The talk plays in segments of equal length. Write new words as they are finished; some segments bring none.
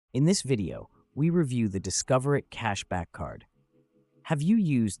In this video, we review the Discover It Cashback Card. Have you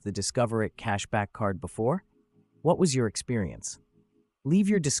used the Discover It Cashback Card before? What was your experience? Leave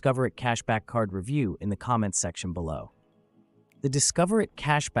your Discover It Cashback Card review in the comments section below. The Discover It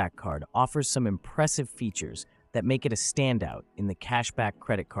Cashback Card offers some impressive features that make it a standout in the cashback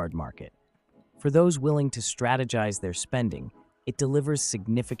credit card market. For those willing to strategize their spending, it delivers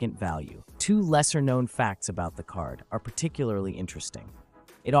significant value. Two lesser-known facts about the card are particularly interesting.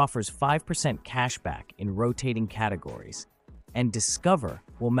 It offers 5% cashback in rotating categories, and Discover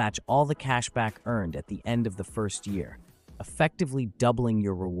will match all the cashback earned at the end of the first year, effectively doubling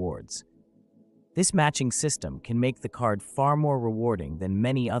your rewards. This matching system can make the card far more rewarding than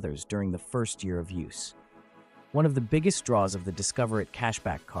many others during the first year of use. One of the biggest draws of the Discover It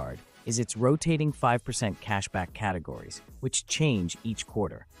Cashback Card is its rotating 5% cashback categories, which change each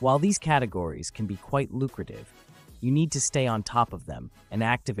quarter. While these categories can be quite lucrative, you need to stay on top of them and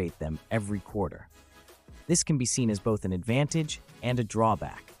activate them every quarter. This can be seen as both an advantage and a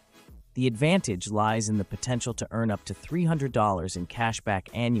drawback. The advantage lies in the potential to earn up to $300 in cashback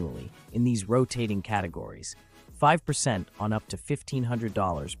annually in these rotating categories, 5% on up to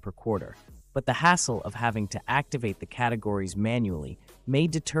 $1,500 per quarter. But the hassle of having to activate the categories manually may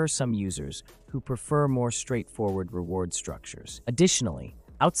deter some users who prefer more straightforward reward structures. Additionally,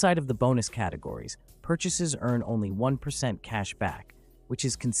 outside of the bonus categories, purchases earn only 1% cash back, which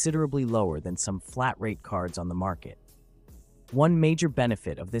is considerably lower than some flat-rate cards on the market. One major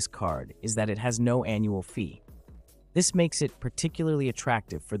benefit of this card is that it has no annual fee. This makes it particularly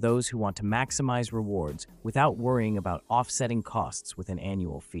attractive for those who want to maximize rewards without worrying about offsetting costs with an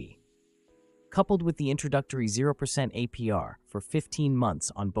annual fee. Coupled with the introductory 0% APR for 15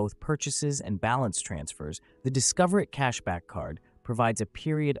 months on both purchases and balance transfers, the Discover It Cashback Card provides a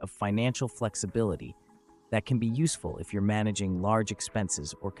period of financial flexibility that can be useful if you're managing large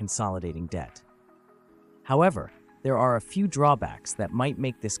expenses or consolidating debt. However, there are a few drawbacks that might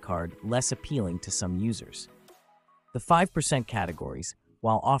make this card less appealing to some users. The 5% categories,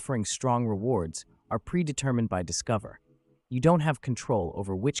 while offering strong rewards, are predetermined by Discover. You don't have control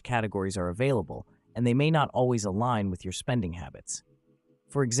over which categories are available, and they may not always align with your spending habits.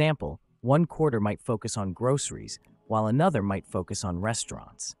 For example, one quarter might focus on groceries, while another might focus on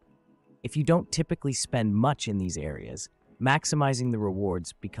restaurants. If you don't typically spend much in these areas, maximizing the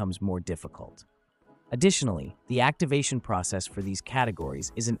rewards becomes more difficult. Additionally, the activation process for these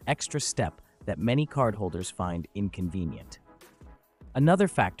categories is an extra step that many cardholders find inconvenient. Another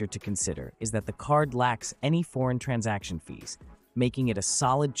factor to consider is that the card lacks any foreign transaction fees, making it a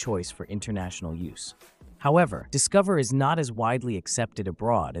solid choice for international use. However, Discover is not as widely accepted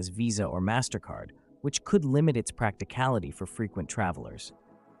abroad as Visa or MasterCard, which could limit its practicality for frequent travelers.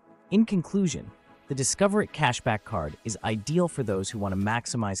 In conclusion, the Discover It Cashback Card is ideal for those who want to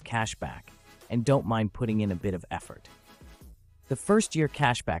maximize cashback and don't mind putting in a bit of effort. The first-year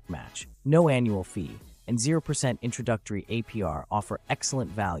cashback match, no annual fee, and 0% introductory APR offer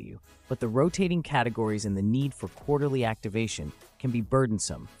excellent value, but the rotating categories and the need for quarterly activation can be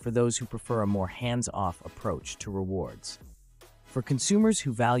burdensome for those who prefer a more hands-off approach to rewards. For consumers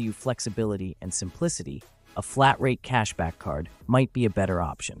who value flexibility and simplicity, a flat-rate cashback card might be a better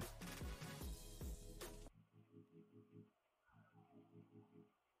option.